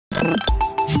Good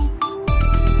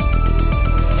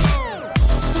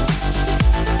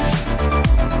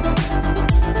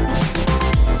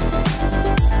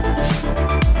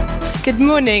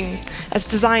morning. As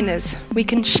designers, we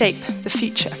can shape the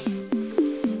future.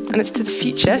 And it's to the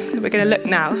future that we're going to look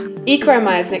now.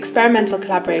 EcoMI is an experimental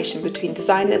collaboration between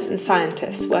designers and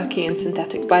scientists working in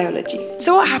synthetic biology.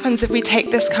 So what happens if we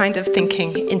take this kind of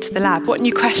thinking into the lab? What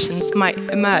new questions might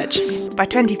emerge? By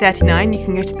 2039, you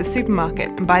can go to the supermarket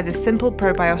and buy this simple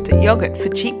probiotic yogurt for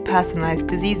cheap, personalised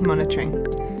disease monitoring.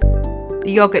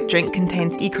 The yogurt drink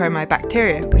contains EcoMI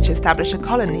bacteria, which establish a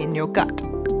colony in your gut.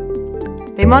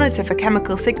 They monitor for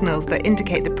chemical signals that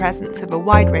indicate the presence of a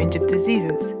wide range of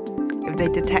diseases. If they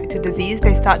detect a disease,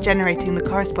 they start generating the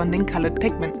corresponding coloured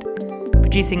pigment,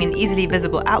 producing an easily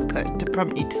visible output to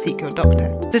prompt you to seek your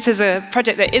doctor. This is a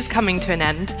project that is coming to an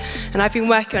end, and I've been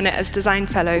working on it as design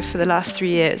fellow for the last 3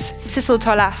 years. Sissel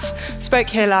Tolas spoke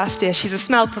here last year. She's a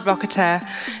smell provocateur.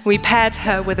 We paired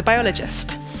her with a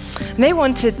biologist. And they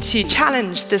wanted to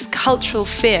challenge this cultural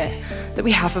fear that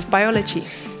we have of biology.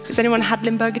 Has anyone had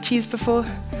Limburger cheese before?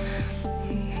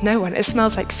 No one. It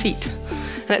smells like feet.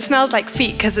 And it smells like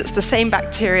feet because it's the same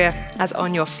bacteria as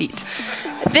on your feet.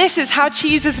 This is how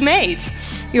cheese is made.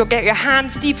 You'll get your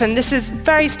hands deep, and this is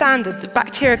very standard. The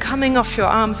bacteria coming off your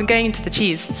arms and going into the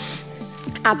cheese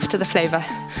adds to the flavor.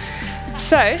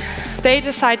 So they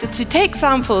decided to take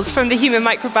samples from the human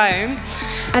microbiome,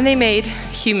 and they made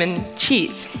human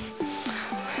cheese.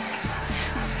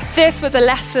 This was a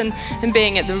lesson in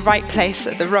being at the right place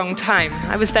at the wrong time.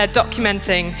 I was there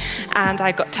documenting, and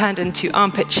I got turned into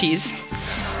armpit cheese.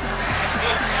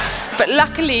 But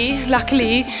luckily,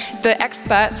 the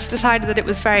experts decided that it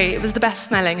was the best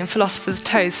smelling, and philosopher's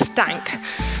toes stank.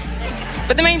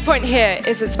 But the main point here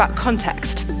is it's about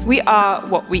context. We are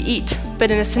what we eat, but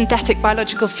in a synthetic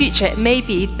biological future, it may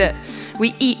be that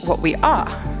we eat what we are.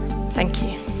 Thank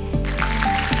you.